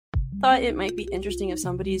thought it might be interesting if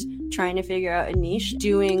somebody's trying to figure out a niche,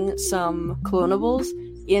 doing some clonables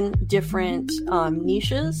in different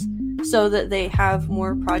niches so that they have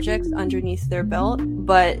more projects underneath their belt,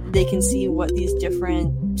 but they can see what these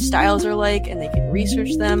different styles are like and they can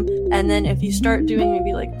research them. And then if you start doing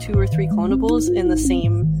maybe like 2 or 3 clonables in the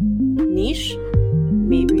same niche,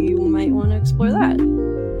 maybe you might want to explore that.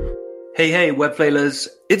 Hey, Webflailers,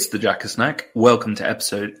 it's the Jacker Snack. Welcome to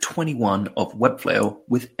episode 21 of Webflower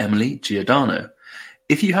with Emily Giordano.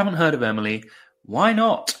 If you haven't heard of Emily, why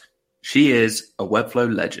not? She is a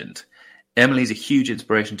Webflow legend. Emily's a huge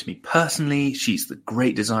inspiration to me personally. She's the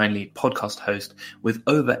Great Design Lead podcast host with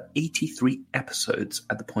over 83 episodes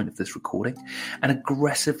at the point of this recording and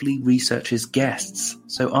aggressively researches guests.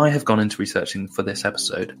 So I have gone into researching for this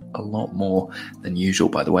episode a lot more than usual,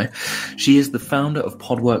 by the way. She is the founder of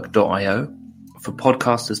podwork.io for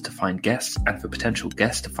podcasters to find guests and for potential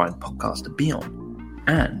guests to find podcasts to be on.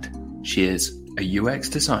 And she is a UX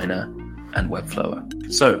designer and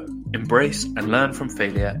Webflower. So embrace and learn from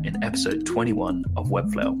failure in episode 21 of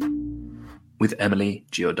Webflower with Emily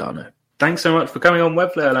Giordano. Thanks so much for coming on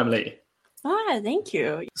Webflower, Emily. Thank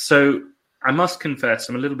you. So I must confess,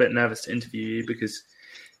 I'm a little bit nervous to interview you because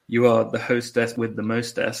you are the hostess with the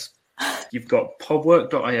mostess. You've got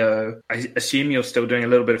podwork.io. I assume you're still doing a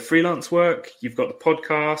little bit of freelance work. You've got the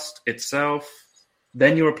podcast itself.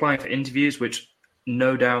 Then you're applying for interviews, which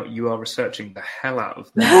no doubt you are researching the hell out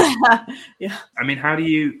of them. Yeah. I mean, how do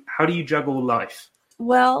you juggle life?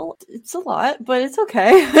 Well, it's a lot, but it's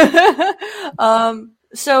okay.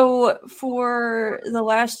 So for the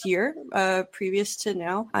last year, previous to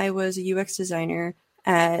now, I was a UX designer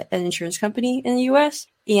at an insurance company in the US.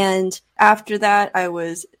 And after that, I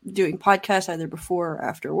was doing podcasts either before or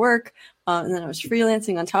after work. And then I was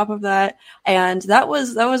freelancing on top of that. And that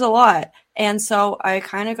was a lot. And so I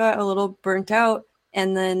kind of got a little burnt out.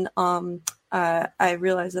 And then I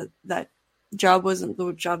realized that job wasn't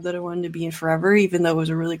the job that I wanted to be in forever, even though it was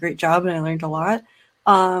a really great job and I learned a lot.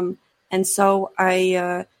 And so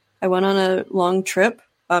I went on a long trip,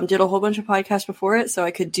 did a whole bunch of podcasts before it, so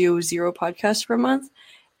I could do 0 podcasts per month.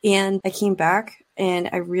 And I came back and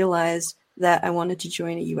I realized that I wanted to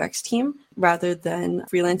join a UX team rather than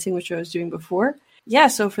freelancing, which I was doing before. Yeah,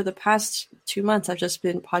 so for the past 2 months, I've just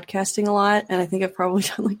been podcasting a lot, and I think I've probably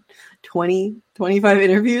done like 20, 25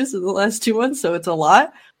 interviews in the last 2 months, so it's a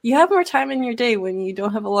lot. You have more time in your day when you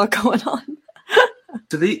don't have a lot going on.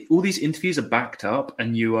 So all these interviews are backed up,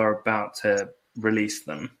 and you are about to release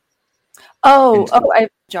them? I have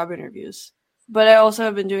job interviews, but I also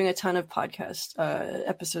have been doing a ton of podcast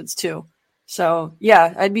episodes too. So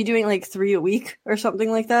yeah, I'd be doing like 3 a week or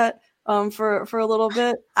something like that. For a little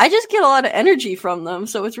bit. I just get a lot of energy from them,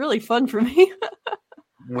 so it's really fun for me.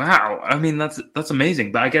 Wow. I mean, that's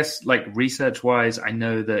amazing. But I guess like research-wise, I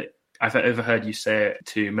know that I've overheard you say it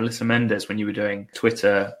to Melissa Mendez when you were doing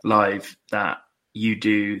Twitter Live that you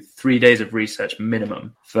do 3 days of research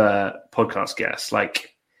minimum for podcast guests.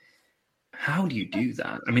 Like, how do you do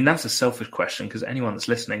that? I mean, that's a selfish question because anyone that's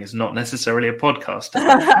listening is not necessarily a podcaster.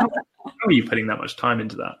 How are you putting that much time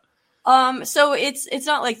into that? So it's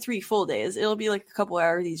not like 3 full days. It'll be like a couple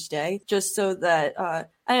hours each day, just so that, I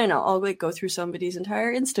don't know, I'll like go through somebody's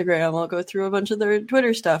entire Instagram. I'll go through a bunch of their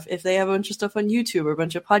Twitter stuff. If they have a bunch of stuff on YouTube or a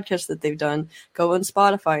bunch of podcasts that they've done, go on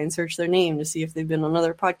Spotify and search their name to see if they've been on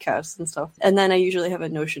other podcasts and stuff. And then I usually have a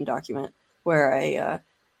Notion document where I,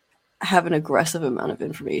 have an aggressive amount of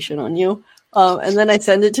information on you. And then I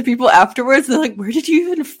send it to people afterwards. They're like, where did you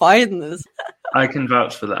even find this? I can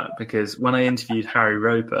vouch for that because when I interviewed Harry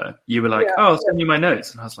Roper, you were like, "Oh, send me my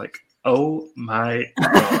notes." And I was like, "Oh my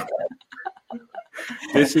God."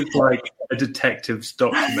 This is like a detective's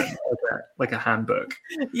document, like a handbook.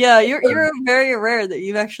 Yeah, you're very rare that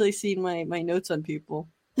you've actually seen my notes on people.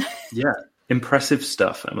 Yeah, impressive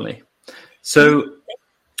stuff, Emily. So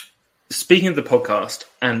speaking of the podcast,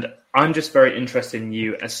 and I'm just very interested in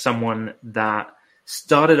you as someone that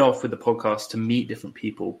started off with the podcast to meet different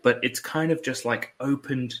people, but it's kind of just like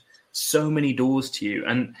opened so many doors to you.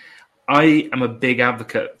 And I am a big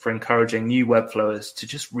advocate for encouraging new Webflowers to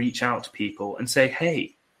just reach out to people and say,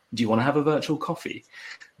 hey, do you want to have a virtual coffee?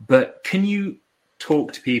 But can you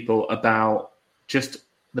talk to people about just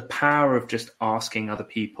the power of just asking other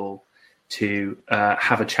people to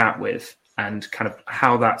have a chat with and kind of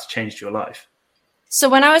how that's changed your life? So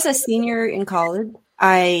when I was a senior in college,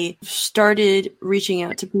 I started reaching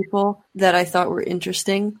out to people that I thought were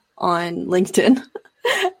interesting on LinkedIn.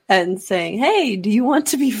 and saying, hey, do you want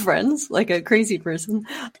to be friends? Like a crazy person.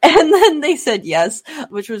 And then they said yes,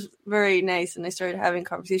 which was very nice. And I started having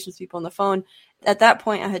conversations with people on the phone. At that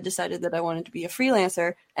point, I had decided that I wanted to be a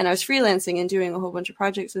freelancer, and I was freelancing and doing a whole bunch of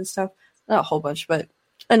projects and stuff. Not a whole bunch, but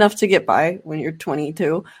enough to get by when you're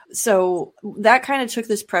 22. So that kind of took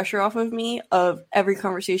this pressure off of me of every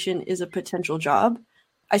conversation is a potential job.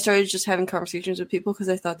 I started just having conversations with people because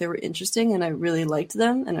I thought they were interesting and I really liked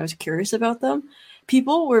them and I was curious about them.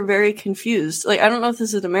 People were very confused. Like, I don't know if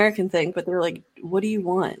this is an American thing, but they're like, what do you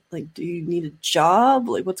want? Like, do you need a job?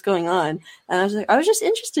 Like, what's going on? And I was like, I was just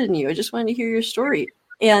interested in you. I just wanted to hear your story.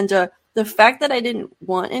 And the fact that I didn't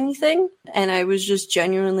want anything and I was just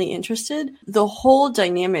genuinely interested, the whole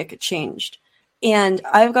dynamic changed. And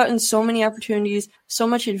I've gotten so many opportunities, so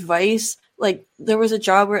much advice. Like, there was a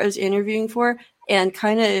job where I was interviewing for, and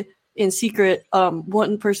kind of in secret,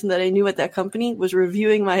 one person that I knew at that company was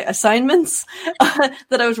reviewing my assignments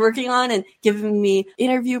that I was working on and giving me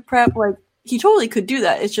interview prep. Like, he totally could do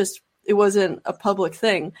that. It's just, it wasn't a public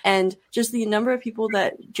thing. And just the number of people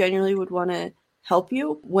that genuinely would want to help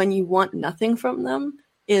you when you want nothing from them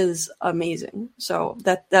is amazing. So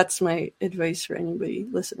that's my advice for anybody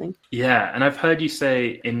listening. Yeah, and I've heard you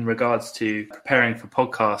say in regards to preparing for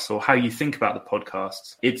podcasts or how you think about the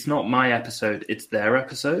podcasts, it's not my episode, it's their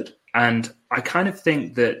episode. And I kind of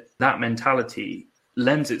think that that mentality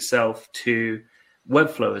lends itself to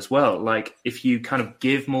Webflow as well. Like, if you kind of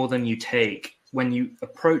give more than you take, when you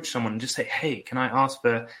approach someone and just say, hey, can I ask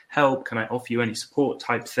for help? Can I offer you any support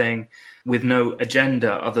type thing, with no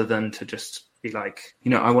agenda other than to just be like,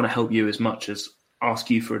 I want to help you as much as ask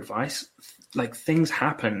you for advice. Like, things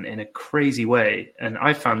happen in a crazy way. And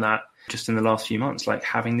I found that just in the last few months, like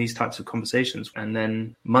having these types of conversations, and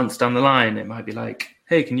then months down the line, it might be like,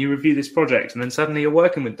 hey, can you review this project? And then suddenly you're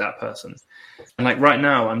working with that person. And like right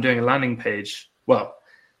now I'm doing a landing page. Well,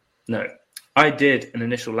 no, I did an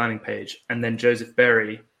initial landing page and then Joseph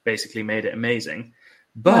Berry basically made it amazing.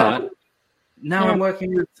 But now I'm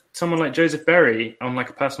working with someone like Joseph Berry on like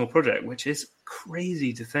a personal project, which is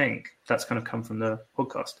crazy to think that's going to come from the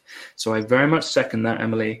podcast. So I very much second that,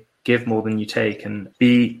 Emily. Give more than you take and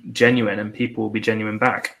be genuine, and people will be genuine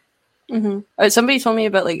back. Mm-hmm. Somebody told me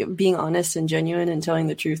about like being honest and genuine and telling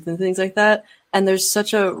the truth and things like that. And there's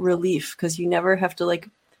such a relief because you never have to like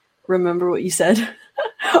remember what you said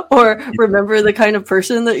or remember the kind of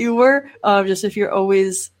person that you were. Just if you're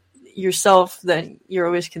always yourself, then you're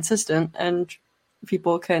always consistent, and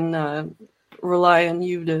people can rely on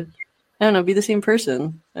you to, I don't know, be the same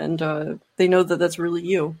person, and they know that that's really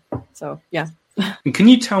you. So yeah. And can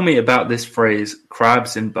you tell me about this phrase,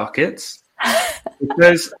 crabs in buckets?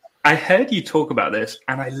 Because I heard you talk about this,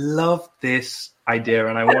 and I love this idea,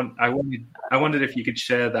 and I wondered if you could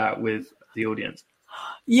share that with the audience.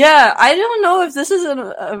 Yeah, I don't know if this is an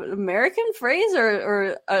American phrase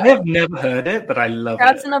or I have never heard it, but I love it.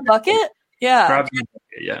 Crabs in a bucket? Yeah. Crabs in a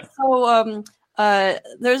bucket, yeah. So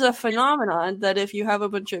there's a phenomenon that if you have a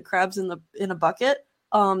bunch of crabs in a bucket,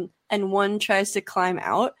 and one tries to climb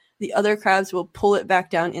out, the other crabs will pull it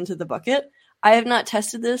back down into the bucket. I have not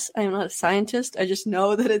tested this. I am not a scientist. I just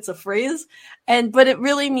know that it's a phrase, but it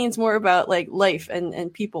really means more about like life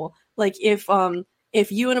and people. Like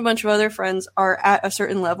if you and a bunch of other friends are at a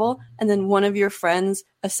certain level and then one of your friends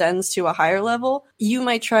ascends to a higher level, you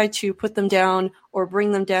might try to put them down or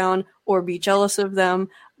bring them down or be jealous of them.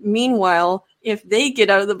 Meanwhile, if they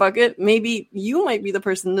get out of the bucket, maybe you might be the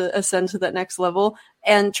person to ascend to that next level,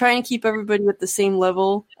 and trying to keep everybody at the same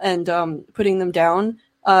level and putting them down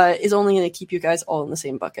is only going to keep you guys all in the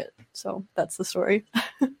same bucket. So that's the story.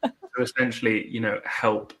 So essentially,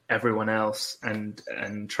 help everyone else and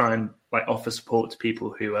try and like offer support to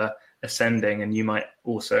people who are ascending, and you might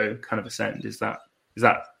also kind of ascend. Is that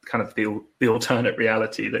kind of the alternate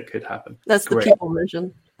reality that could happen? That's Great. The people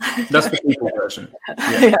version. That's the people version.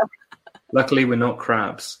 Yeah. Yeah. Luckily, we're not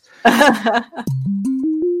crabs.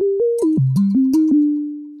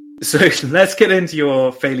 So let's get into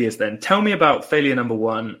your failures then. Tell me about failure number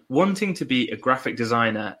 1, wanting to be a graphic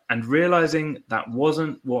designer and realizing that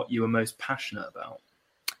wasn't what you were most passionate about.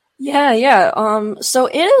 Yeah. So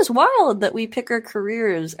it is wild that we pick our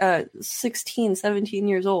careers at 16, 17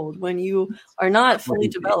 years old when you are not fully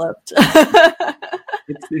developed.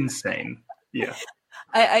 It's insane. Yeah.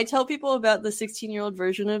 I tell people about the 16-year-old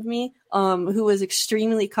version of me, who was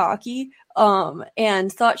extremely cocky,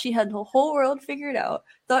 and thought she had the whole world figured out,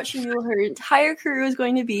 thought she knew what her entire career was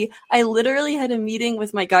going to be. I literally had a meeting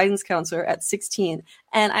with my guidance counselor at 16,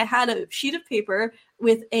 and I had a sheet of paper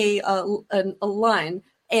with a line,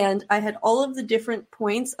 And I had all of the different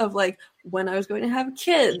points of like when I was going to have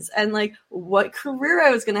kids and like what career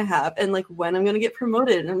I was going to have and like when I'm going to get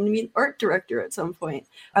promoted and I'm going to be an art director at some point.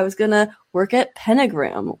 I was going to work at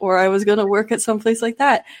Pentagram or I was going to work at some place like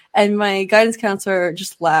that. And my guidance counselor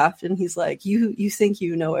just laughed and he's like, you think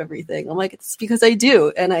you know everything. I'm like, it's because I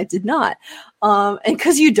do. And I did not. And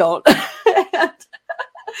because you don't.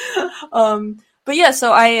 But yeah,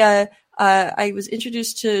 so I was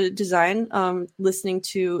introduced to design, listening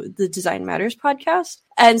to the Design Matters podcast.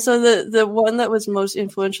 And so the one that was most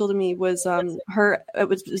influential to me was, it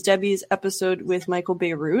was Debbie's episode with Michael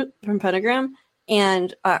Beirut from Pentagram.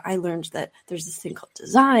 And I learned that there's this thing called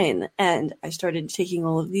design. And I started taking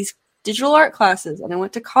all of these digital art classes and I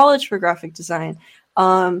went to college for graphic design.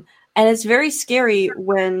 And it's very scary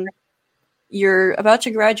when you're about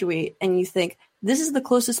to graduate and you think, this is the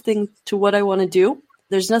closest thing to what I want to do.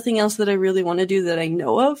 There's nothing else that I really want to do that I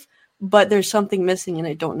know of, but there's something missing and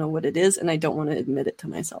I don't know what it is and I don't want to admit it to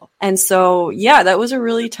myself. And so, yeah, that was a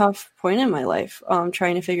really tough point in my life,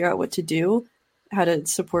 trying to figure out what to do, how to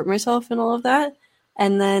support myself and all of that.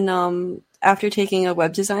 And then after taking a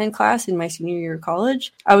web design class in my senior year of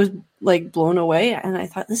college, I was like blown away and I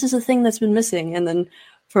thought, this is a thing that's been missing. And then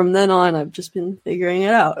from then on, I've just been figuring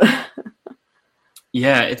it out.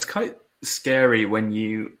 Yeah, it's quite scary when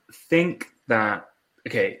you think that,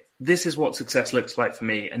 okay, this is what success looks like for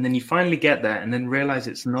me. And then you finally get there and then realize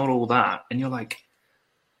it's not all that. And you're like,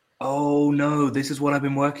 oh no, this is what I've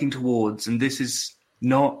been working towards. And this is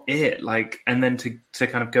not it. Like, and then to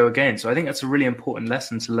kind of go again. So I think that's a really important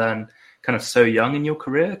lesson to learn kind of so young in your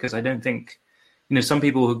career. Because I don't think, some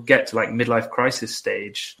people who get to like midlife crisis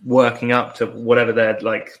stage, working up to whatever their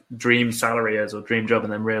like dream salary is or dream job,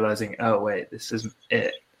 and then realizing, oh wait, this isn't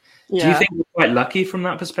it. Yeah. Do you think you're quite lucky from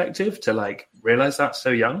that perspective to like realize that so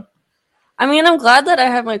young? I mean, I'm glad that I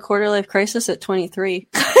had my quarter life crisis at 23.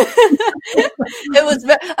 It was,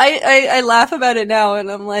 I laugh about it now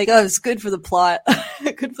and I'm like, oh, it's good for the plot.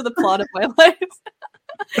 Good for the plot of my life.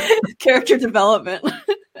 Character development.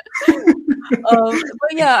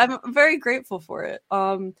 But yeah, I'm very grateful for it.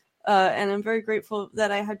 And I'm very grateful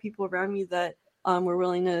that I had people around me that were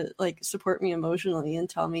willing to like support me emotionally and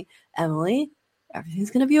tell me, Emily,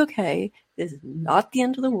 everything's going to be okay. This is not the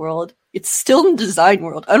end of the world. It's still in the design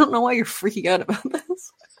world. I don't know why you're freaking out about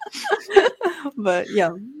this. But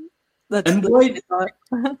yeah, that's what I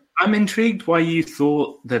thought. I'm intrigued why you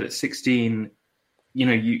thought that at 16,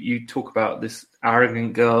 you talk about this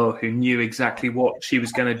arrogant girl who knew exactly what she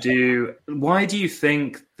was going to do. Why do you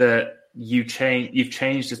think that you've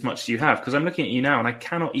changed as much as you have? Because I'm looking at you now and I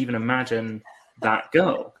cannot even imagine that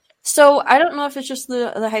girl. So I don't know if it's just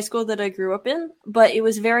the high school that I grew up in, but it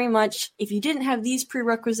was very much, if you didn't have these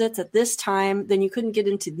prerequisites at this time, then you couldn't get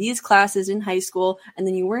into these classes in high school, and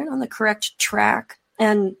then you weren't on the correct track.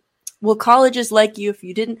 And will colleges like you if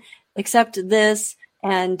you didn't accept this?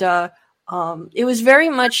 And it was very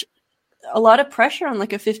much a lot of pressure on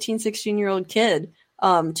like a 15, 16-year-old kid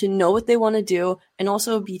to know what they want to do and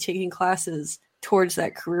also be taking classes towards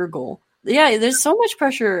that career goal. Yeah, there's so much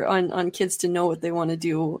pressure on kids to know what they want to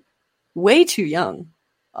do way too young.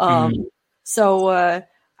 So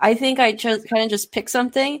I think I just picked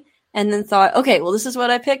something and then thought, okay, well, this is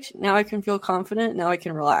what I picked. Now I can feel confident. Now I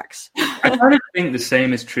can relax. I kind of think the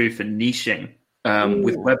same is true for niching.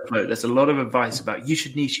 With Webflow, there's a lot of advice about you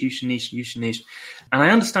should niche. And I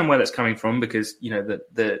understand where that's coming from because,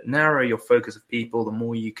 the narrower your focus of people, the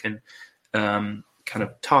more you can kind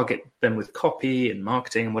of target them with copy and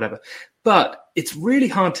marketing and whatever. But it's really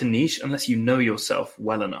hard to niche unless you know yourself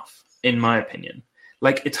well enough, in my opinion.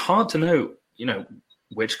 Like, it's hard to know,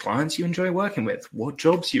 which clients you enjoy working with, what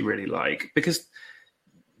jobs you really like, because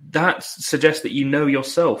that suggests that you know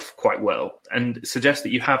yourself quite well and suggests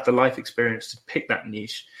that you have the life experience to pick that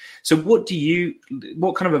niche. So what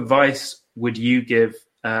kind of advice would you give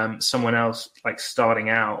someone else like starting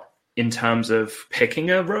out in terms of picking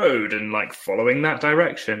a road and like following that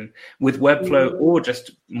direction with Webflow or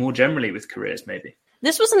just more generally with careers maybe?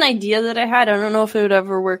 This was an idea that I had. I don't know if it would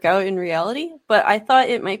ever work out in reality, but I thought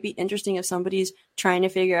it might be interesting if somebody's trying to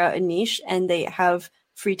figure out a niche and they have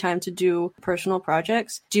free time to do personal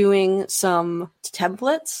projects, doing some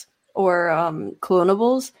templates or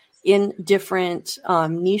clonables in different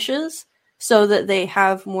niches so that they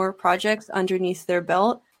have more projects underneath their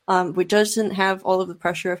belt, which doesn't have all of the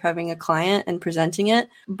pressure of having a client and presenting it,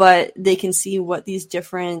 but they can see what these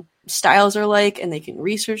different styles are like and they can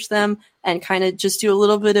research them and kind of just do a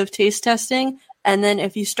little bit of taste testing. And then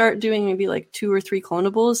if you start doing maybe like 2 or 3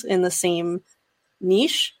 clonables in the same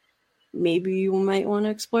niche, maybe you might want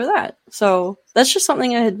to explore that. So that's just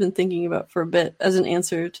something I had been thinking about for a bit as an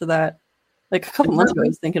answer to that. Like a couple months ago, I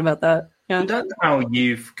was thinking about that. Yeah. And that's how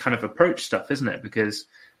you've kind of approached stuff, isn't it? Because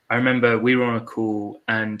I remember we were on a call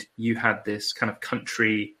and you had this kind of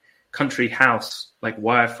country house, like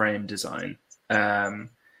wireframe design,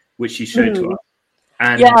 which you showed to us.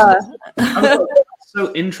 And yeah. it's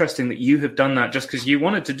so interesting that you have done that just because you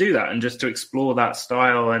wanted to do that and just to explore that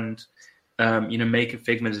style and, make a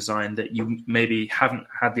Figma design that you maybe haven't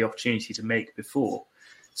had the opportunity to make before.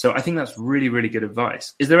 So I think that's really, really good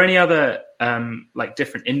advice. Is there any other like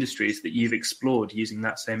different industries that you've explored using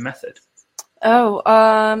that same method? Oh,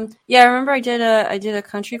 yeah, I remember I did a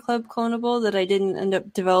country club clonable that I didn't end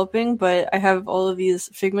up developing, but I have all of these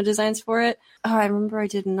Figma designs for it. Oh, I remember I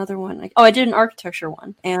did another one. I did an architecture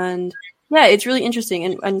one. And yeah, it's really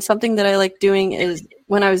interesting. And something that I like doing is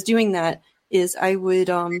when I was doing that is I would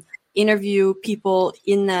interview people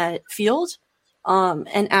in that field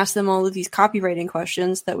and ask them all of these copywriting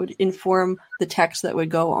questions that would inform the text that would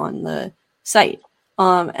go on the site.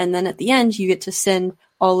 And then at the end, you get to send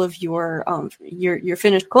all of your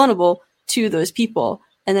finished clonable to those people.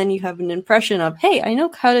 And then you have an impression of, hey, I know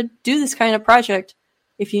how to do this kind of project.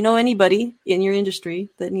 If you know anybody in your industry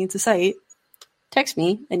that needs a site, text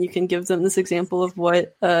me and you can give them this example of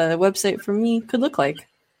what a website from me could look like.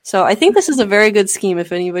 So I think this is a very good scheme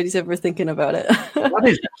if anybody's ever thinking about it. That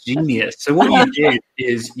is genius. So what you did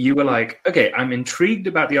is you were like, okay, I'm intrigued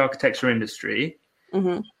about the architecture industry.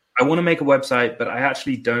 Mm-hmm. I want to make a website, but I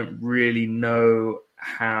actually don't really know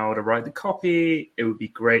how to write the copy. It would be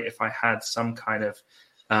great if I had some kind of,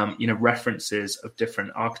 references of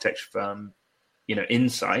different architecture firm,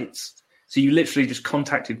 insights. So you literally just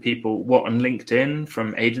contacted people, on LinkedIn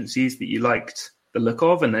from agencies that you liked the look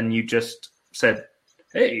of, and then you just said,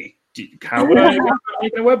 hey, how would I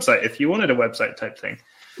make a website if you wanted a website type thing?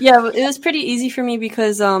 Yeah, it was pretty easy for me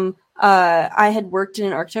because I had worked in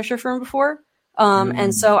an architecture firm before.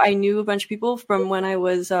 And so I knew a bunch of people from when I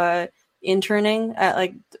was interning at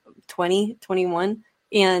like 20, 21.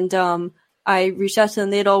 And I reached out to them.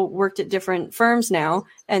 They'd all worked at different firms now.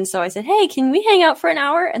 And so I said, hey, can we hang out for an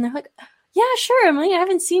hour? And they're like, yeah, sure, Emily, I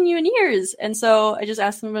haven't seen you in years. And so I just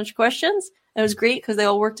asked them a bunch of questions. And it was great because they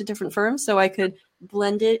all worked at different firms. So I could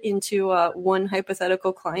blend it into one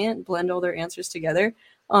hypothetical client, blend all their answers together.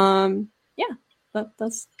 That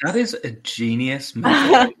is a genius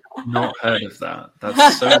method. I've not heard of that.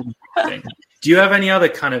 That's so interesting. Do you have any other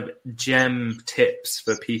kind of gem tips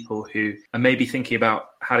for people who are maybe thinking about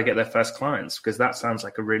how to get their first clients? Because that sounds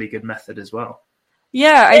like a really good method as well.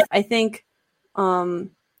 Yeah, I think,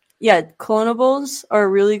 clonables are a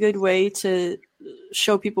really good way to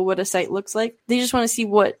show people what a site looks like. They just want to see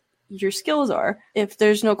what your skills are. If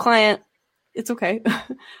there's no client, it's okay.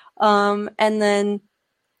 And then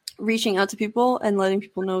reaching out to people and letting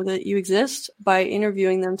people know that you exist by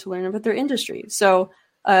interviewing them to learn about their industry. So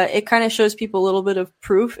it kind of shows people a little bit of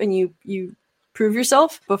proof, and you prove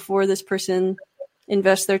yourself before this person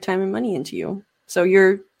invests their time and money into you. So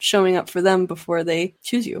you're showing up for them before they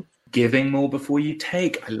choose you. Giving more before you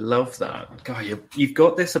take. I love that. God, you've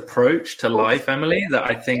got this approach to life, Emily, that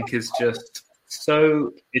I think is just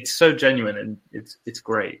it's so genuine, and it's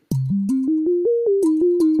great.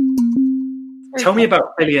 Tell me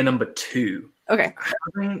about failure number 2. Okay.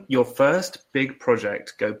 Having your first big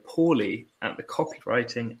project go poorly at the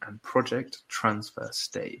copywriting and project transfer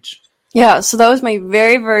stage. Yeah, so that was my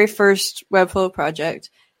very, very first Webflow project.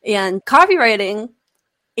 And copywriting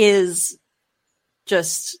is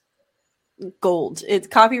just gold.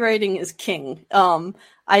 Copywriting is king.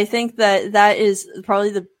 I think that is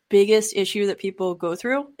probably the biggest issue that people go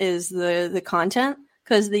through is the content,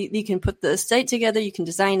 because you can put the site together, you can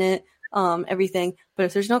design it, everything, but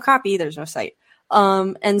if there's no copy, there's no site.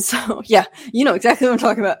 And so, yeah, you know exactly what I'm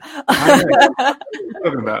talking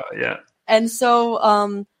about. Yeah. And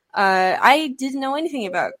so, I didn't know anything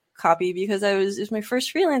about copy because it was my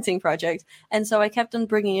first freelancing project. And so I kept on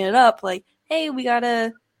bringing it up like, hey, we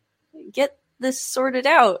gotta get this sorted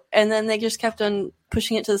out. And then they just kept on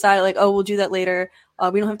pushing it to the side like, oh, we'll do that later.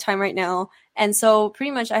 We don't have time right now. And so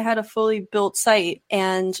pretty much I had a fully built site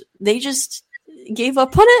and they just gave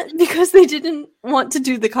up on it because they didn't want to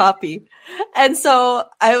do the copy. And so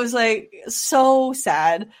I was like so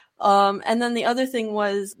sad. And then the other thing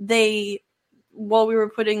was while we were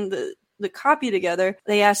putting the copy together,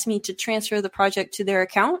 they asked me to transfer the project to their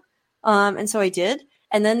account. And so I did.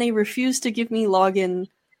 And then they refused to give me login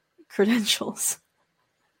credentials.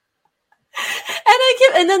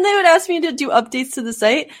 And then they would ask me to do updates to the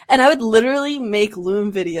site, and I would literally make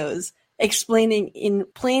Loom videos explaining in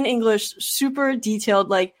plain English, super detailed,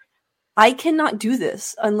 like, I cannot do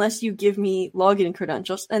this unless you give me login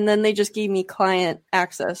credentials. And then they just gave me client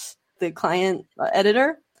access, the client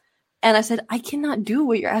editor. And I said, I cannot do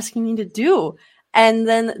what you're asking me to do. And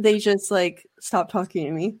then they just like stopped talking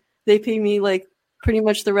to me. They paid me like pretty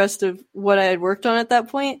much the rest of what I had worked on at that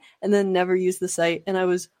point, and then never used the site. And I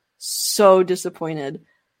was so disappointed,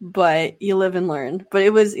 but you live and learn. But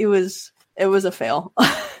it was a fail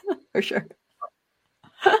for sure.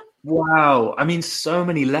 Wow. I mean, so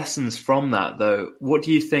many lessons from that, though. What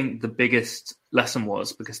do you think the biggest lesson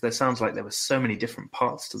was? Because there sounds like there were so many different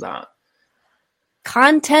parts to that.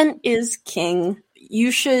 Content is king.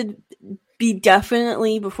 You should be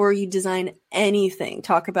definitely, before you design anything,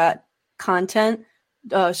 talk about content.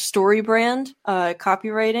 Story brand,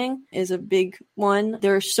 copywriting is a big one.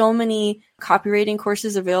 There are so many copywriting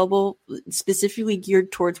courses available specifically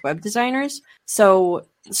geared towards web designers. So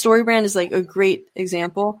story brand is like a great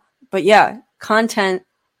example. But yeah, content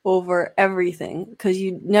over everything, because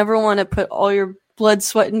you never want to put all your blood,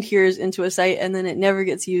 sweat, and tears into a site and then it never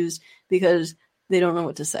gets used because they don't know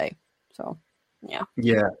what to say. So yeah.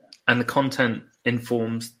 Yeah. And the content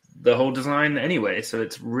informs the whole design anyway. So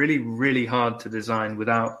it's really, really hard to design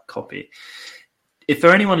without copy. If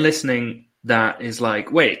there anyone listening that is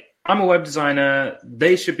like, wait, I'm a web designer,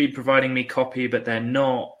 they should be providing me copy, but they're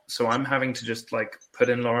not. So I'm having to just like put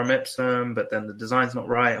in lorem ipsum, but then the design's not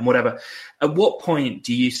right and whatever. At what point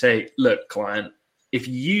do you say, look, client, if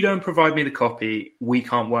you don't provide me the copy, we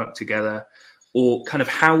can't work together? Or kind of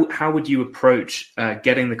how would you approach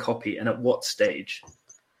getting the copy, and at what stage?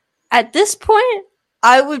 At this point,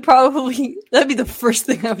 I would probably, that'd be the first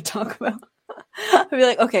thing I would talk about. I'd be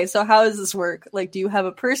like, okay, so how does this work? Like, do you have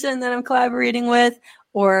a person that I'm collaborating with?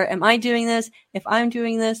 Or am I doing this? If I'm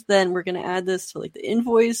doing this, then we're going to add this to like the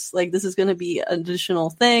invoice. Like, this is going to be an additional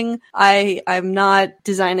thing. I'm not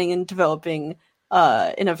designing and developing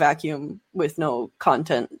in a vacuum with no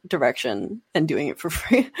content direction and doing it for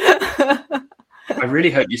free. I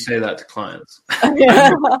really hope you say that to clients.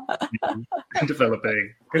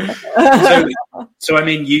 Developing. So I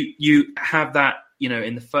mean, you have that,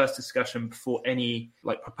 in the first discussion before any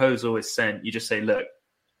like proposal is sent. You just say, look,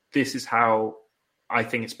 this is how I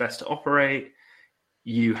think it's best to operate.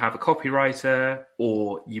 You have a copywriter,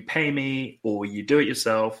 or you pay me, or you do it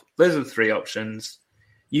yourself. Those are the three options.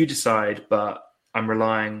 You decide, but I'm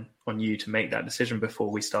relying on you to make that decision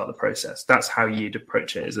before we start the process. That's how you'd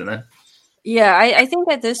approach it, isn't it? Yeah, I think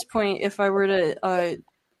at this point, if I were to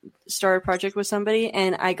start a project with somebody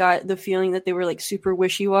and I got the feeling that they were like super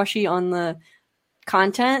wishy-washy on the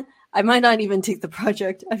content, I might not even take the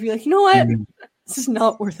project. I'd be like, you know what? This is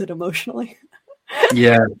not worth it emotionally.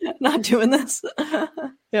 Yeah. Not doing this. Yeah.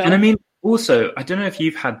 And I mean, also, I don't know if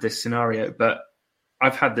you've had this scenario, but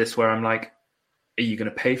I've had this where I'm like, are you going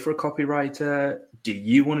to pay for a copywriter? Do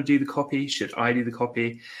you want to do the copy? Should I do the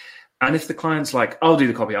copy? And if the client's like, I'll do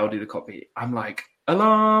the copy, I'm like,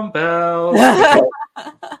 alarm bells.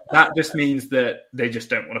 That just means that they just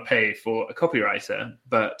don't want to pay for a copywriter.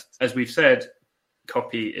 But as we've said,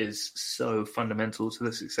 copy is so fundamental to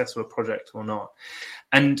the success of a project or not.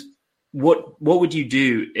 And what would you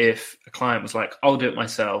do if a client was like, I'll do it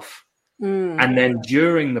myself? And then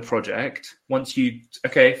during the project,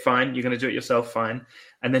 okay, fine, you're going to do it yourself, fine.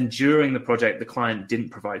 And then during the project, the client didn't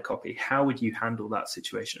provide copy. How would you handle that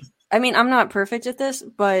situation? I mean, I'm not perfect at this,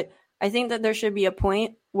 but I think that there should be a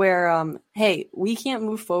point where, hey, we can't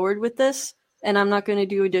move forward with this, and I'm not going to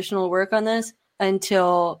do additional work on this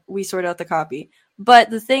until we sort out the copy.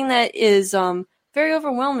 But the thing that is very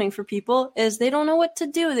overwhelming for people is they don't know what to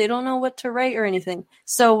do. They don't know what to write or anything.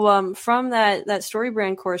 So from that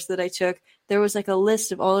StoryBrand course that I took, there was like a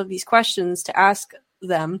list of all of these questions to ask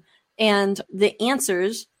them. And the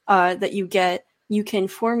answers that you get, you can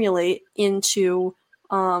formulate into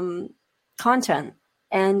content.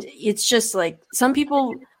 And it's just like some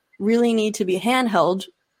people really need to be handheld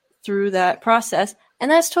through that process.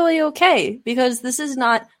 And that's totally okay, because this is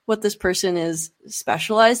not what this person is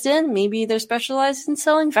specialized in. Maybe they're specialized in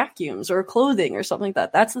selling vacuums or clothing or something like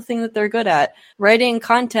that. That's the thing that they're good at. Writing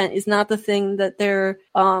content is not the thing that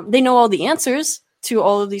they know all the answers to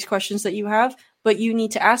all of these questions that you have, but you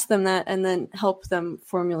need to ask them that and then help them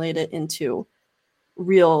formulate it into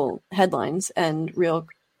real headlines and real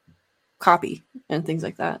copy and things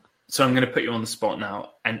like that. So I'm going to put you on the spot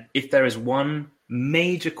now. And if there is one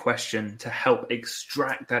major question to help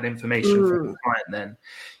extract that information from the client, then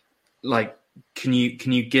like, can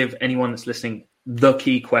you give anyone that's listening the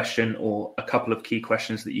key question or a couple of key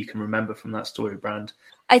questions that you can remember from that story brand?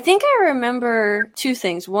 I think I remember two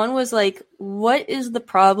things. One was like, what is the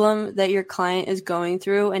problem that your client is going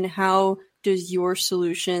through and how does your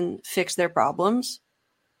solution fix their problems?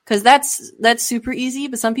 Because that's super easy,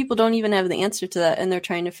 but some people don't even have the answer to that and they're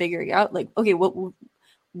trying to figure it out. Like, okay,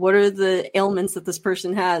 what are the ailments that this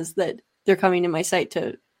person has that they're coming to my site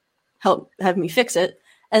to help have me fix it.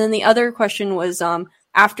 And then the other question was,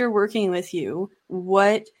 after working with you,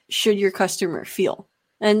 what should your customer feel?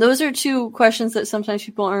 And those are two questions that sometimes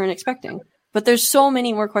people aren't expecting. But there's so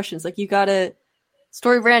many more questions. Like,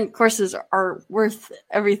 StoryBrand courses are worth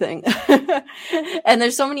everything. And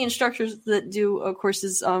there's so many instructors that do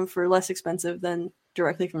courses for less expensive than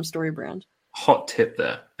directly from StoryBrand. Hot tip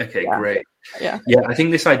there. Okay, yeah. Great. Yeah. I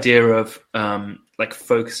think this idea of like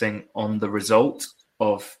focusing on the result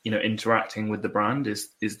of, you know, interacting with the brand is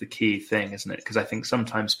the key thing, isn't it? Because I think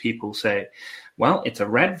sometimes people say, well, it's a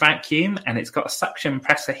red vacuum and it's got a suction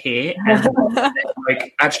presser here, and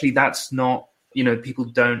like actually that's not, you know, people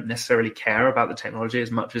don't necessarily care about the technology as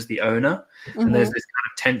much as the owner. Mm-hmm. And there's this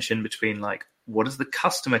kind of tension between like, what does the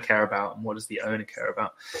customer care about and what does the owner care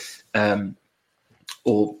about,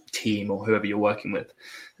 or team or whoever you're working with.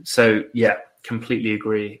 So yeah, completely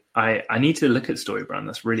agree. I need to look at StoryBrand.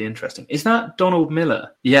 That's really interesting. Is that Donald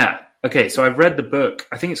Miller? Yeah. Okay. So I've read the book.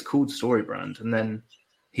 I think it's called StoryBrand, and then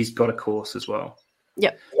he's got a course as well.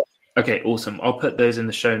 Yep. Okay, awesome. I'll put those in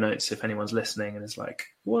the show notes if anyone's listening and is like,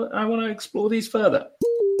 "What? I want to explore these further."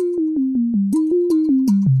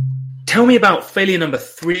 Tell me about failure number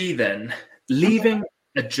 3 then. Leaving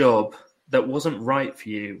a job that wasn't right for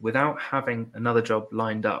you without having another job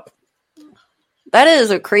lined up. That is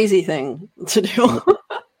a crazy thing to do.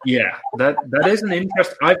 Yeah, that is an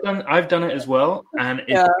interest. I've done it as well, and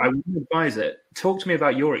I wouldn't advise it. Talk to me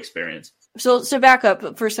about your experience. So back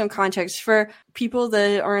up for some context for people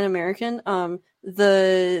that aren't American.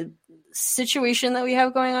 The situation that we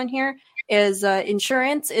have going on here is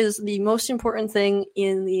insurance is the most important thing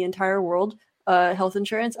in the entire world. Health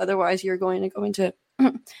insurance. Otherwise, you're going to go into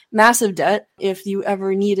massive debt if you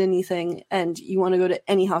ever need anything and you want to go to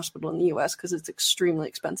any hospital in the US because it's extremely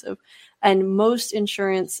expensive. And most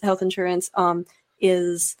health insurance,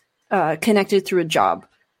 is connected through a job.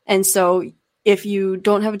 And so if you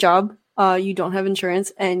don't have a job, you don't have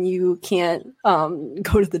insurance and you can't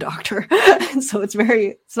go to the doctor. So it's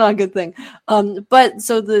not a good thing. But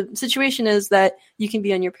so the situation is that you can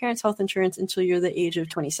be on your parents' health insurance until you're the age of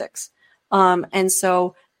 26. And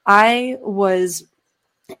so I was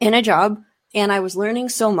in a job and I was learning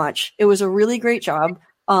so much. It was a really great job.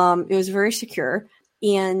 It was very secure.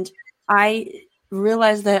 And I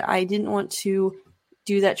realized that I didn't want to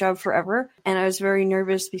do that job forever. And I was very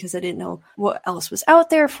nervous because I didn't know what else was out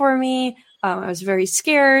there for me. I was very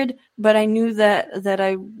scared, but I knew that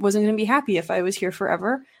I wasn't going to be happy if I was here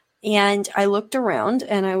forever. And I looked around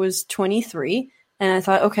and I was 23 and I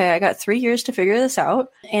thought, okay, I got 3 years to figure this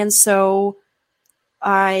out. And so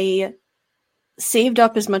I saved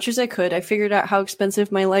up as much as I could. I figured out how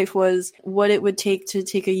expensive my life was, what it would take to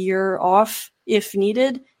take a year off if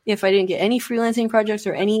needed, if I didn't get any freelancing projects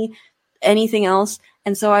or anything else.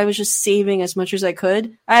 And so I was just saving as much as I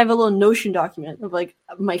could. I have a little Notion document of like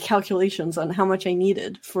my calculations on how much I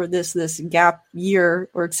needed for this gap year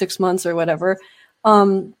or 6 months or whatever.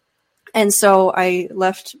 And so I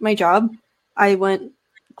left my job. I went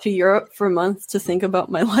to Europe for a month to think about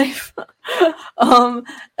my life,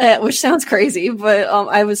 which sounds crazy, but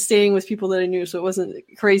I was staying with people that I knew, so it wasn't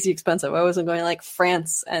crazy expensive. I wasn't going like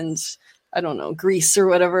France and I don't know, Greece or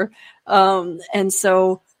whatever. And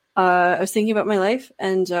so I was thinking about my life,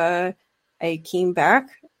 and I came back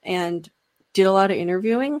and did a lot of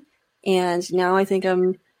interviewing, and now I think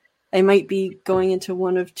I might be going into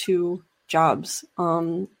one of 2 jobs,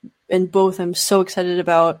 and both I'm so excited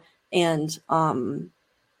about, and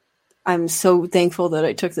I'm so thankful that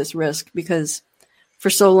I took this risk because for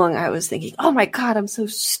so long I was thinking, oh my God, I'm so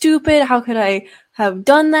stupid. How could I have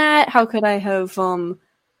done that? How could I have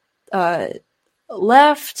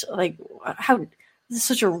left? Like, how this is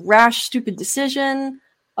such a rash, stupid decision.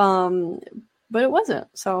 But it wasn't.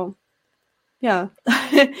 So yeah,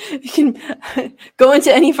 you can go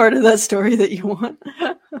into any part of that story that you want.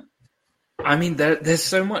 I mean, there's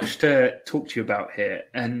so much to talk to you about here.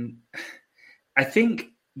 And I think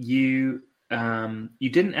you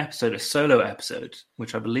did an episode, a solo episode,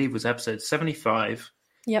 which I believe was episode 75.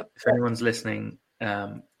 Yep. If anyone's listening,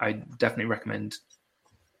 I definitely recommend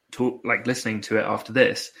listening to it after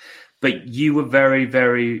this. But you were very,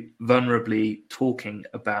 very vulnerably talking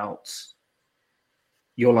about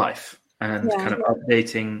your life and kind of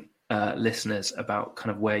updating listeners about kind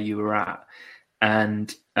of where you were at.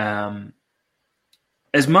 And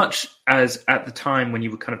as much as at the time when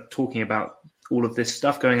you were kind of talking about all of this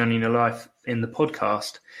stuff going on in your life in the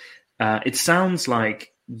podcast, it sounds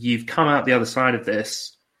like you've come out the other side of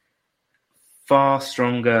this far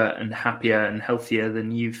stronger and happier and healthier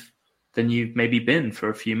than you've maybe been for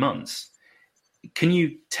a few months. can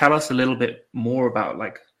you tell us a little bit more about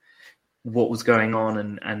like what was going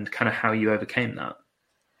on and kind of how you overcame that?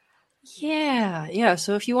 Yeah.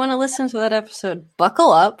 So if you want to listen to that episode,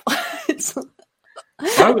 buckle up. I was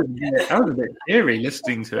a bit eerie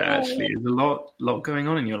listening to it. Actually, there's a lot going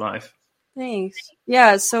on in your life. Thanks.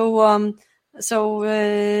 Yeah. So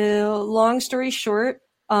long story short,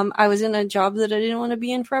 I was in a job that I didn't want to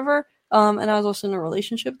be in forever, and I was also in a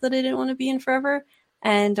relationship that I didn't want to be in forever.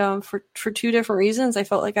 And for two different reasons, I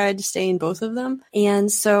felt like I had to stay in both of them.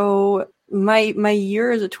 And so my year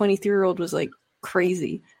as a 23-year-old was like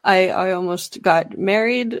crazy. I almost got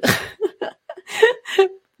married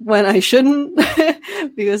when I shouldn't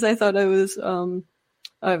because I thought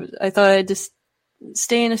I thought I'd just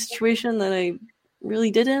stay in a situation that I really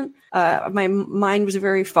didn't. My mind was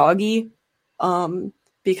very foggy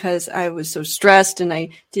because I was so stressed and I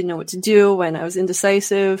didn't know what to do and I was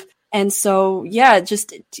indecisive. And so, yeah,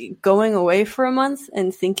 just going away for a month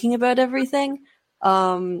and thinking about everything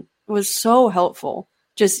was so helpful.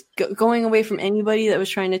 Just going away from anybody that was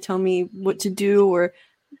trying to tell me what to do or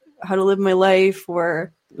how to live my life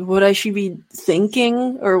or what I should be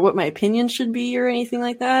thinking or what my opinion should be or anything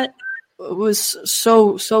like that was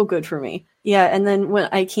so good for me. Yeah, and then when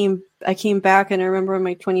I came back, and I remember on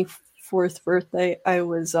my 24th birthday, I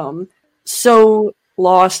was so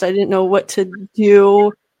lost. I didn't know what to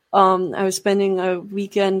do. I was spending a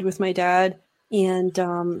weekend with my dad, and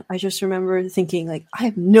I just remember thinking, like, I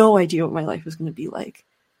have no idea what my life was going to be like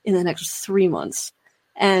in the next 3 months.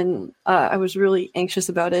 And I was really anxious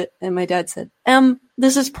about it. And my dad said,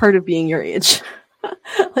 this is part of being your age.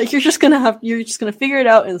 Like, you're just gonna figure it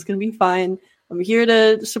out and it's gonna be fine. I'm here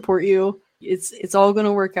to support you. It's all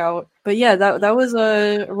gonna work out. But yeah, that was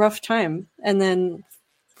a rough time. And then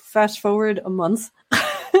fast forward a month,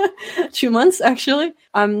 2 months actually,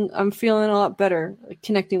 I'm feeling a lot better, like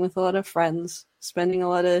connecting with a lot of friends, spending a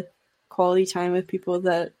lot of quality time with people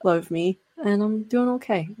that love me, and I'm doing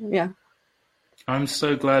okay. Yeah. I'm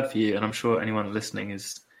so glad for you, and I'm sure anyone listening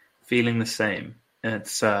is feeling the same.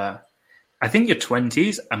 It's I think your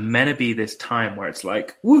 20s are meant to be this time where it's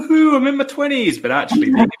like, woohoo, I'm in my 20s. But actually,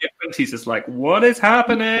 being in your 20s is like, what is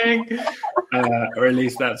happening? Or at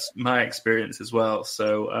least that's my experience as well.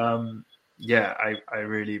 So, yeah, I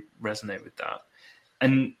really resonate with that.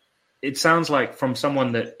 And it sounds like from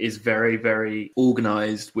someone that is very, very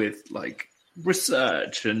organized with like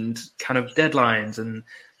research and kind of deadlines and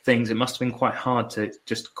things, it must have been quite hard to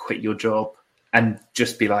just quit your job and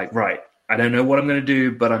just be like, right, I don't know what I'm going to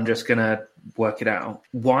do, but I'm just going to work it out.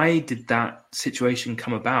 Why did that situation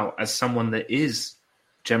come about as someone that is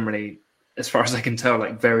generally, as far as I can tell,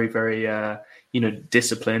 like very, very,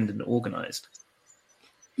 disciplined and organized?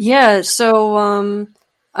 Yeah. So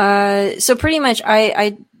pretty much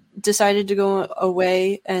I decided to go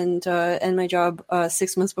away and end my job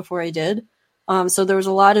 6 months before I did. So there was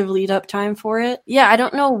a lot of lead up time for it. Yeah. I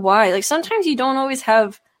don't know why. Like sometimes you don't always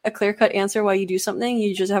have a clear-cut answer why you do something.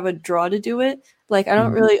 You just have a draw to do it. Like, I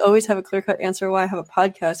don't really always have a clear-cut answer why I have a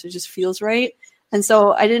podcast. It just feels right. And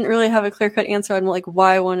so I didn't really have a clear-cut answer on, like,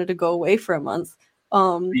 why I wanted to go away for a month.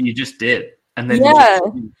 You just did. And then yeah.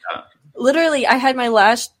 Literally, I had my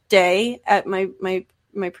last day at my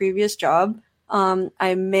previous job.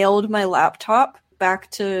 I mailed my laptop back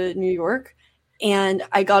to New York, and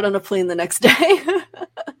I got on a plane the next day.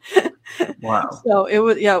 Wow. So it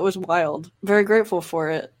was wild. Very grateful for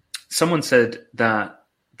it. Someone said that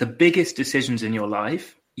the biggest decisions in your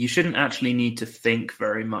life, you shouldn't actually need to think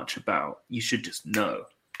very much about. You should just know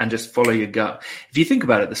and just follow your gut. If you think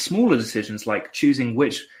about it, the smaller decisions like choosing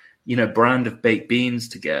which, brand of baked beans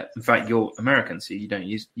to get. In fact, you're American, so you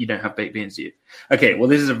don't have baked beans, do you? Okay, well,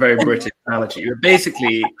 this is a very British analogy. But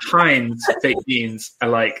basically, Heinz baked beans are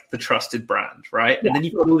like the trusted brand, right? Yeah. And then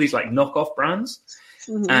you've got all these like knockoff brands.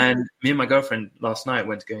 Mm-hmm. And me and my girlfriend last night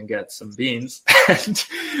went to go and get some beans,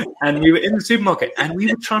 and we were in the supermarket, and we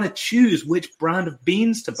were trying to choose which brand of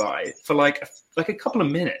beans to buy for like a couple of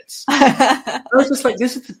minutes. I was just like,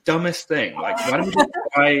 this is the dumbest thing. Like, why don't we just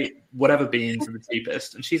buy whatever beans are the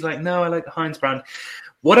cheapest? And she's like, no, I like the Heinz brand.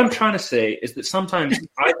 What I'm trying to say is that sometimes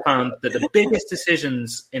I found that the biggest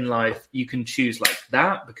decisions in life you can choose like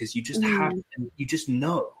that because you just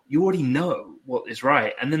you already know what is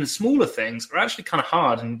right. And then the smaller things are actually kind of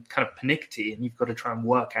hard and kind of pernickety, and you've got to try and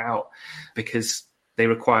work out because they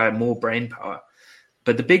require more brain power.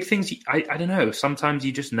 But the big things, I don't know, sometimes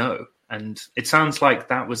you just know. And it sounds like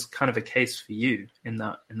that was kind of a case for you in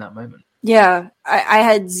that moment. Yeah, I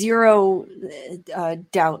had zero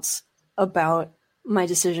doubts about my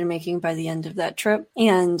decision making by the end of that trip,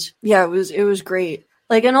 and yeah, it was great.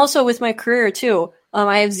 Like, and also with my career too,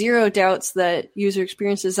 I have zero doubts that user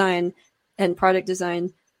experience design and product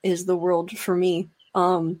design is the world for me.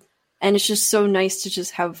 And it's just so nice to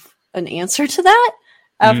just have an answer to that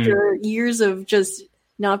after years of just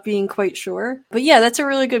not being quite sure. But yeah, that's a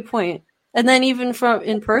really good point. And then even from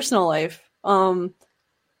in personal life,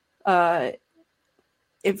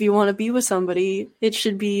 if you want to be with somebody, it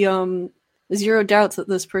should be zero doubts that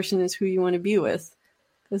this person is who you want to be with.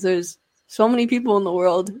 Because there's so many people in the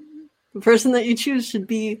world. The person that you choose should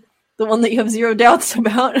be the one that you have zero doubts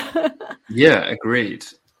about. Yeah, agreed.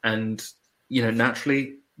 And,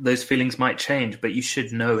 naturally, those feelings might change, but you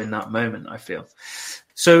should know in that moment, I feel.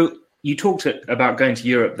 So you talked about going to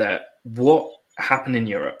Europe there. What happened in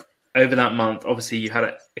Europe over that month? Obviously, you had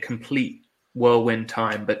a complete whirlwind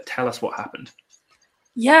time, but tell us what happened.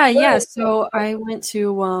 Yeah. So I went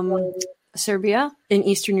to Serbia in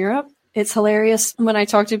Eastern Europe. It's hilarious when I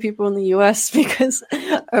talk to people in the U.S. because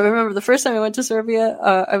I remember the first time I went to Serbia,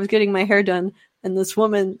 I was getting my hair done, and this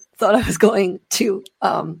woman thought I was going to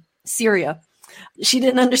Syria. She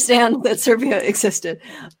didn't understand that Serbia existed,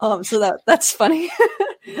 so that's funny.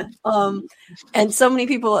 And so many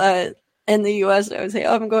people in the U.S. I would say,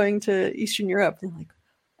 "Oh, I'm going to Eastern Europe." They're like,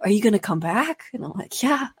 "Are you going to come back?" And I'm like,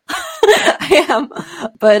 "Yeah, I am."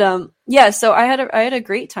 But yeah, so I had a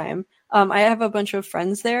great time. I have a bunch of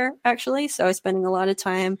friends there, actually, so I was spending a lot of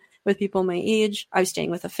time with people my age. I was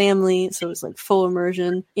staying with a family, so it was like full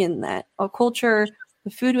immersion in that culture.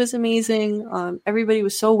 The food was amazing. Everybody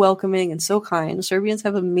was so welcoming and so kind. Serbians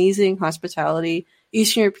have amazing hospitality.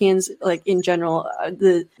 Eastern Europeans, like in general,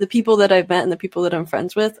 the people that I've met and the people that I'm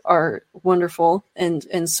friends with are wonderful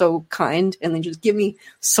and so kind, and they just give me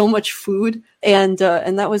so much food, and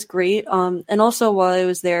that was great. And also while I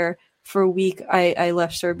was there for a week, I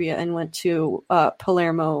left Serbia and went to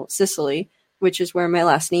Palermo, Sicily, which is where my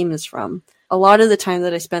last name is from. A lot of the time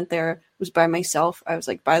that I spent there was by myself. I was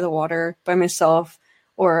like by the water by myself,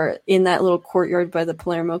 or in that little courtyard by the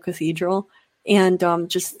Palermo Cathedral, and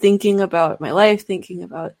just thinking about my life, thinking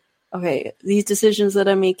about, okay, these decisions that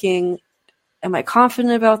I'm making, am I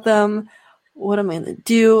confident about them? What am I going to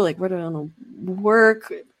do? Like, where do I want to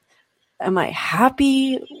work? Am I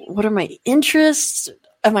happy? What are my interests?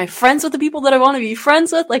 Am I friends with the people that I want to be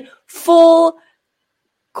friends with? Like, full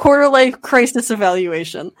quarter-life crisis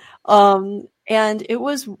evaluation. And it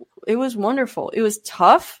was wonderful. It was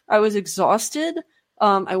tough. I was exhausted.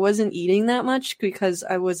 I wasn't eating that much because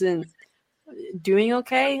I wasn't doing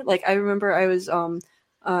okay. Like, I remember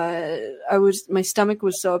my stomach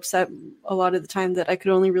was so upset a lot of the time that I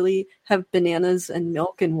could only really have bananas and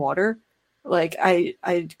milk and water. Like, I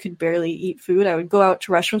could barely eat food. I would go out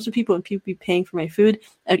to restaurants with people and people would be paying for my food.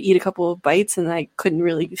 I'd eat a couple of bites and I couldn't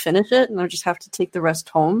really finish it, and I'd just have to take the rest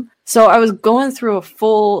home. So I was going through a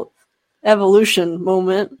full evolution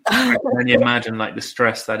moment. I can only imagine like the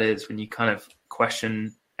stress that is when you kind of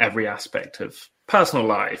question every aspect of personal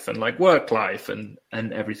life and like work life and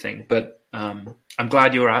everything. But I'm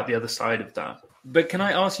glad you're out the other side of that. But can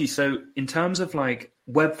I ask you, so in terms of like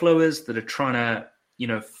Webflowers that are trying to,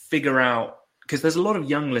 figure out, because there's a lot of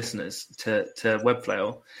young listeners to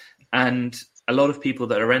Webflow and a lot of people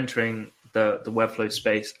that are entering the Webflow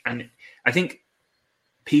space. And I think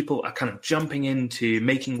people are kind of jumping into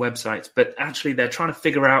making websites, but actually they're trying to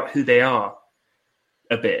figure out who they are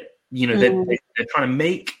a bit. They're trying to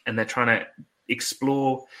make and they're trying to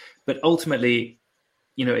explore, but ultimately,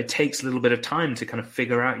 it takes a little bit of time to kind of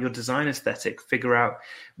figure out your design aesthetic, figure out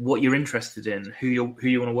what you're interested in, who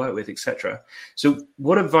you want to work with, etc. So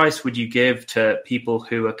what advice would you give to people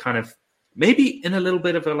who are kind of maybe in a little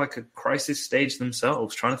bit of a crisis stage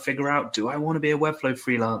themselves, trying to figure out, do I want to be a Webflow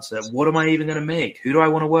freelancer? What am I even going to make? Who do I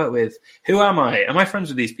want to work with? Who am I? Am I friends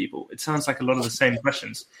with these people? It sounds like a lot of the same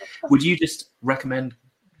questions. Would you just recommend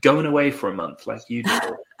going away for a month like you did?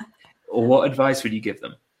 Or what advice would you give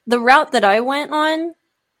them? The route that I went on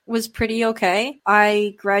was pretty okay.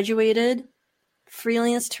 I graduated,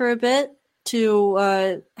 freelanced for a bit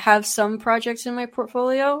to have some projects in my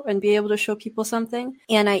portfolio and be able to show people something.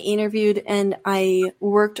 And I interviewed and I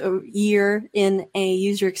worked a year in a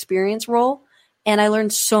user experience role. And I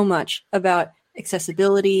learned so much about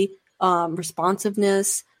accessibility,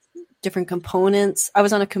 responsiveness, different components. I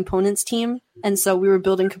was on a components team. And so we were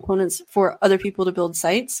building components for other people to build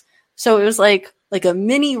sites. So it was like a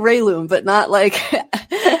mini Rayloom, but not like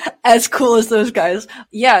as cool as those guys.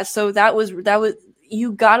 Yeah, so that was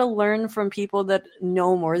you got to learn from people that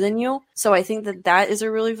know more than you. So I think that is a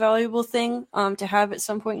really valuable thing to have at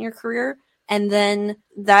some point in your career. And then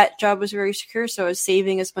that job was very secure, so I was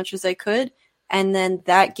saving as much as I could. And then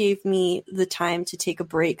that gave me the time to take a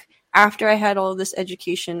break. After I had all of this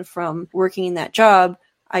education from working in that job,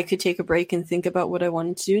 I could take a break and think about what I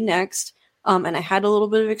wanted to do next. And I had a little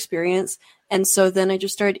bit of experience. And so then I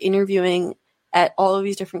just started interviewing at all of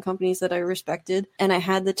these different companies that I respected. And I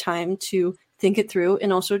had the time to think it through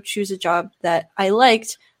and also choose a job that I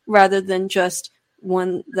liked rather than just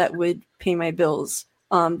one that would pay my bills,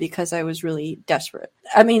 because I was really desperate.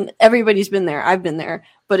 I mean, everybody's been there. I've been there.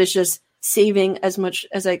 But it's just saving as much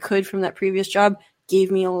as I could from that previous job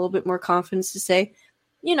gave me a little bit more confidence to say,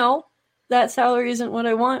 that salary isn't what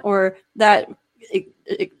I want, or that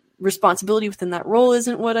responsibility within that role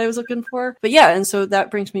isn't what I was looking for. But yeah, and so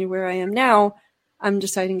that brings me where I am now. I'm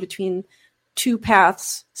deciding between two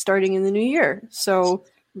paths starting in the new year. So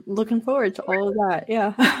looking forward to all of that.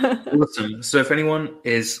 Yeah. Awesome. So if anyone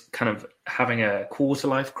is kind of having a quarter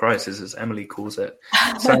life crisis, as Emily calls it,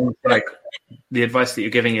 sounds like the advice that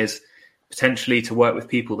you're giving is potentially to work with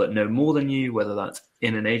people that know more than you, whether that's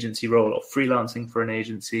in an agency role or freelancing for an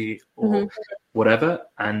agency or whatever.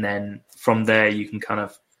 And then from there, you can kind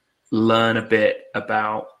of learn a bit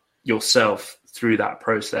about yourself through that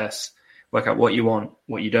process, work out what you want,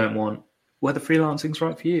 what you don't want, whether freelancing's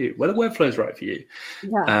right for you, whether Webflow's right for you.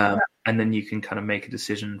 And then you can kind of make a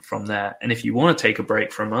decision from there. And if you want to take a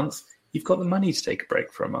break for a month, you've got the money to take a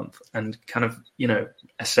break for a month and kind of,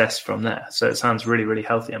 assess from there. So it sounds really, really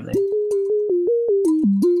healthy, Emily.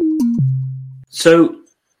 So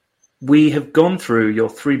we have gone through your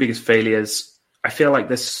 3 biggest failures. I feel like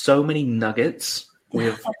there's so many nuggets we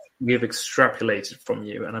have extrapolated from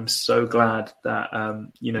you, and I'm so glad that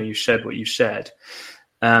you shared what you shared.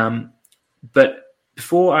 But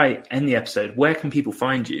before I end the episode, where can people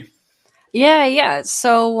find you? Yeah.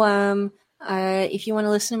 So if you want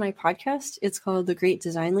to listen to my podcast, it's called the Great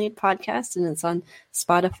Design Lead Podcast, and it's on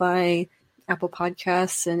Spotify, Apple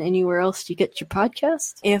Podcasts, and anywhere else you get your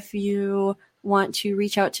podcasts. If you want to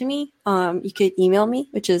reach out to me, you could email me,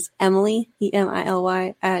 which is Emily,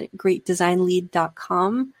 EMILY, at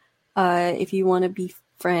greatdesignlead.com. If you want to be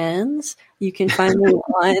friends, you can find me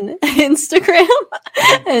on Instagram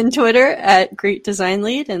and Twitter at Great Design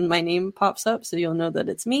Lead, and my name pops up, so you'll know that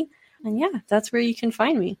it's me. And yeah, that's where you can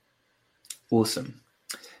find me. Awesome.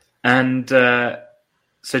 And so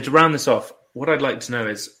to round this off, what I'd like to know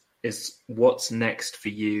is what's next for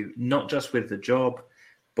you, not just with the job,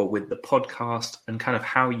 but with the podcast, and kind of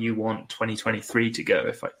how you want 2023 to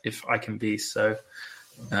go, if I can be so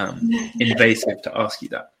invasive to ask you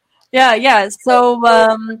that. Yeah. So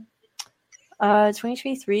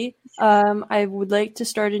 2023, I would like to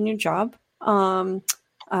start a new job on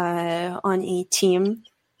a team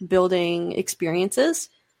building experiences,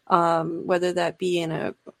 whether that be in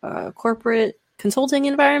a corporate consulting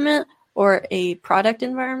environment or a product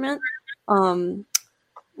environment. Open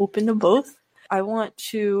to both. I want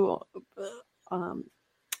to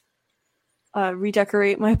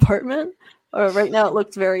redecorate my apartment. Right now it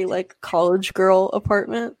looks very like college girl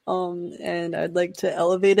apartment. And I'd like to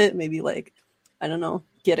elevate it, maybe like, I don't know,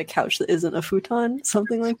 get a couch that isn't a futon,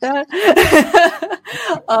 something like that.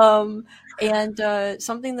 And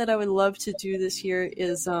something that I would love to do this year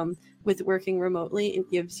is with working remotely, it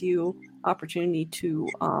gives you opportunity to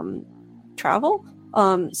travel.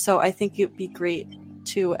 So I think it'd be great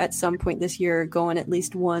to, at some point this year, go on at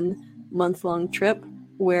least 1 month-long trip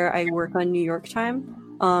where I work on New York time,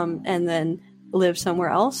 and then live somewhere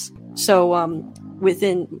else. So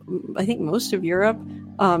within, I think, most of Europe,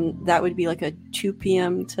 that would be like a 2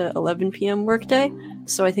 p.m. to 11 p.m. workday.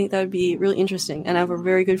 So I think that would be really interesting. And I have a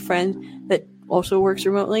very good friend that also works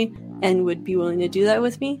remotely and would be willing to do that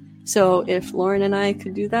with me. So if Lauren and I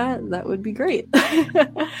could do that, that would be great.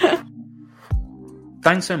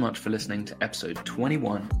 Thanks so much for listening to episode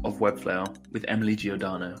 21 of Webflower with Emily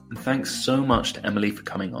Giordano, and thanks so much to Emily for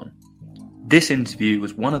coming on. This interview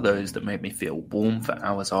was one of those that made me feel warm for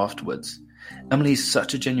hours afterwards. Emily is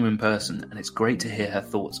such a genuine person, and it's great to hear her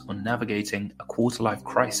thoughts on navigating a quarter-life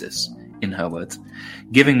crisis, in her words,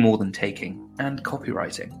 giving more than taking, and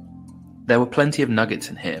copywriting. There were plenty of nuggets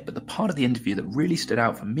in here, but the part of the interview that really stood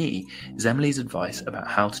out for me is Emily's advice about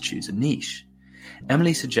how to choose a niche.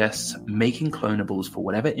 Emily suggests making clonables for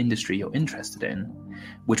whatever industry you're interested in,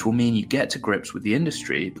 which will mean you get to grips with the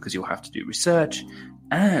industry because you'll have to do research,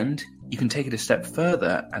 and you can take it a step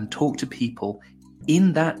further and talk to people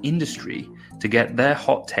in that industry to get their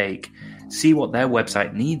hot take, see what their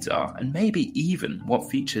website needs are, and maybe even what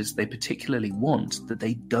features they particularly want that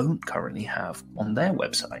they don't currently have on their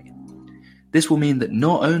website. This will mean that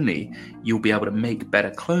not only you'll be able to make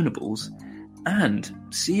better clonables and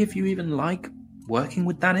see if you even like working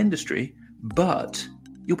with that industry, but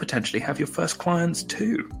you'll potentially have your first clients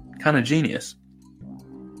too. Kind of genius.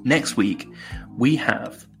 Next week, we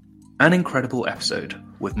have an incredible episode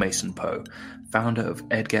with Mason Poe, founder of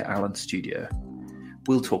Edgar Allan Studio.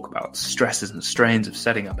 We'll talk about stresses and strains of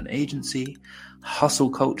setting up an agency, hustle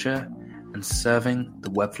culture, and serving the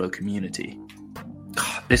Webflow community.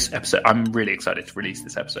 This episode, I'm really excited to release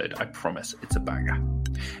this episode. I promise it's a banger.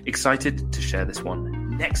 Excited to share this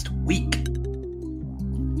one next week.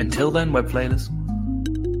 Until then, Webflailers,